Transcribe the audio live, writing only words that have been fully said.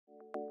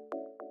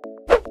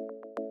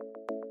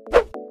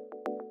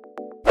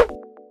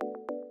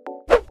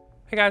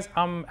Hey guys,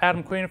 I'm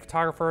Adam Queen, a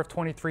photographer of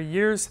 23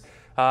 years.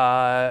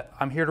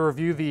 I'm here to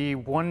review the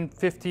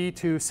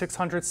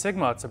 150-600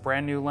 Sigma. It's a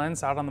brand new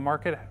lens out on the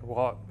market.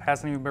 Well, it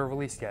hasn't even been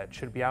released yet. It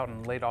should be out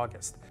in late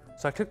August.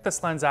 So I took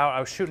this lens out. I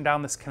was shooting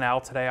down this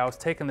canal today. I was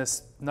taking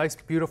this nice,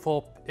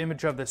 beautiful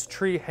image of this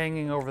tree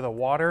hanging over the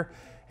water,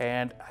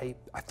 and I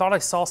thought I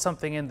saw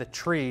something in the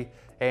tree,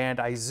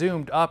 and I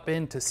zoomed up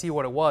in to see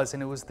what it was,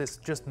 and it was this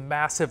just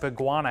massive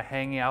iguana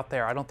hanging out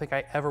there. I don't think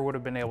I ever would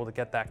have been able to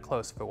get that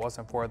close if it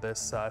wasn't for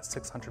this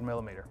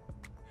 600mm.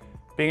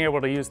 Being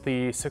able to use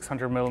the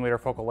 600mm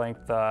focal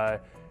length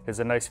is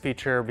a nice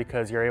feature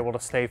because you're able to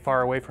stay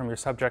far away from your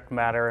subject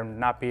matter and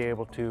not be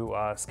able to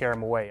scare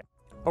them away.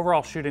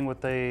 Overall, shooting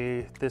with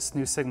this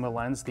new Sigma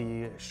lens,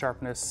 the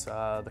sharpness,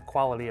 the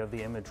quality of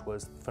the image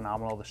was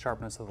phenomenal. The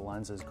sharpness of the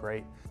lens is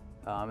great.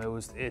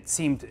 It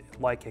seemed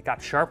like it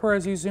got sharper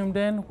as you zoomed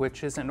in,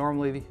 which isn't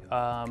normally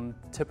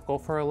typical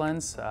for a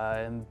lens,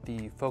 and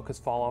the focus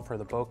fall off for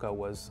the bokeh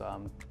was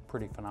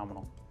pretty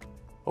phenomenal.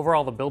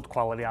 Overall, the build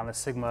quality on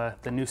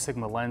the new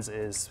Sigma lens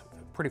is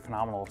pretty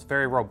phenomenal. It's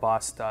very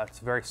robust, it's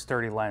a very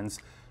sturdy lens,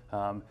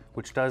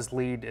 which does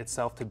lead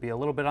itself to be a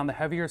little bit on the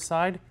heavier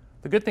side.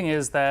 The good thing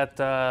is that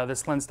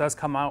this lens does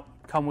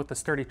come with a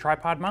sturdy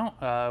tripod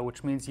mount,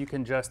 which means you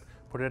can just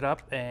put it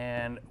up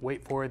and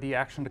wait for the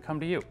action to come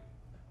to you.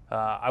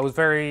 I was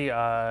very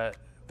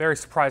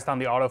surprised on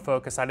the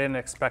autofocus. I didn't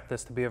expect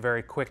this to be a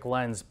very quick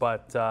lens,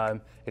 but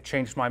it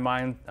changed my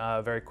mind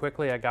very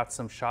quickly. I got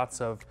some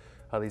shots of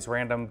these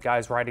random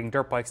guys riding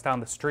dirt bikes down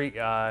the street.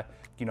 I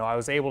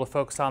was able to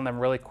focus on them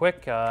really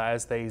quick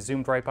as they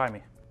zoomed right by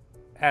me.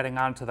 Adding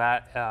on to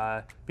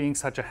that, being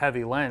such a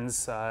heavy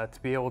lens, to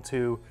be able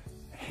to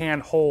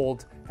hand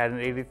hold at an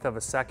 1/80th of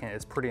a second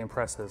is pretty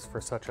impressive for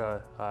such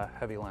a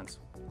heavy lens.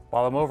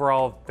 While I'm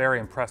overall very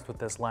impressed with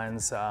this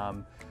lens,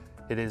 I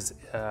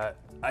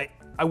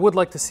would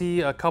like to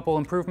see a couple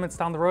improvements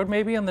down the road,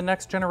 maybe in the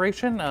next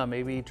generation,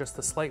 maybe just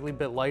a slightly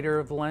bit lighter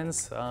of the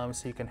lens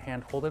so you can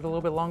hand hold it a little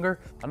bit longer.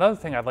 Another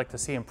thing I'd like to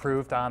see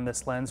improved on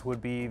this lens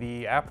would be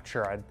the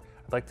aperture. I'd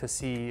like to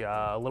see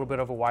a little bit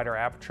of a wider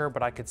aperture,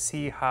 but I could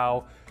see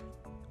how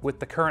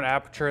with the current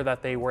aperture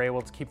that they were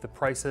able to keep the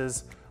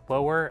prices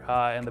lower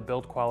and the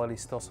build quality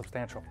still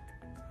substantial.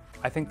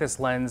 I think this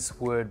lens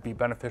would be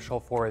beneficial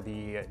for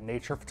the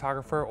nature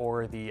photographer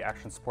or the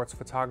action sports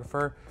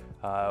photographer.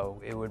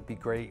 It would be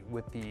great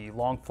with the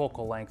long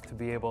focal length to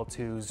be able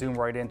to zoom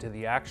right into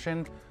the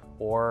action,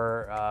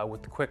 or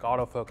with the quick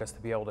autofocus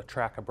to be able to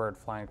track a bird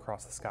flying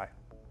across the sky.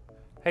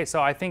 Hey,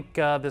 so I think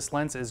this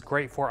lens is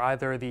great for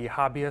either the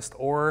hobbyist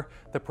or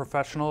the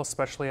professional,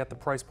 especially at the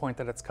price point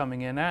that it's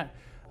coming in at.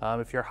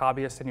 If you're a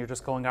hobbyist and you're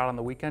just going out on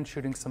the weekend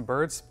shooting some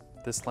birds,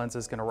 this lens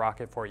is going to rock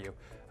it for you.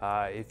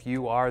 If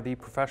you are the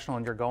professional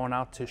and you're going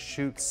out to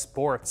shoot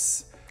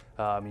sports,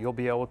 you'll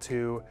be able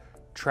to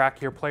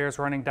track your players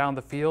running down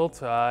the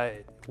field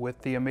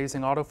with the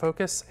amazing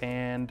autofocus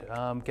and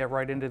get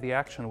right into the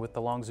action with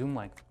the long zoom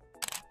length.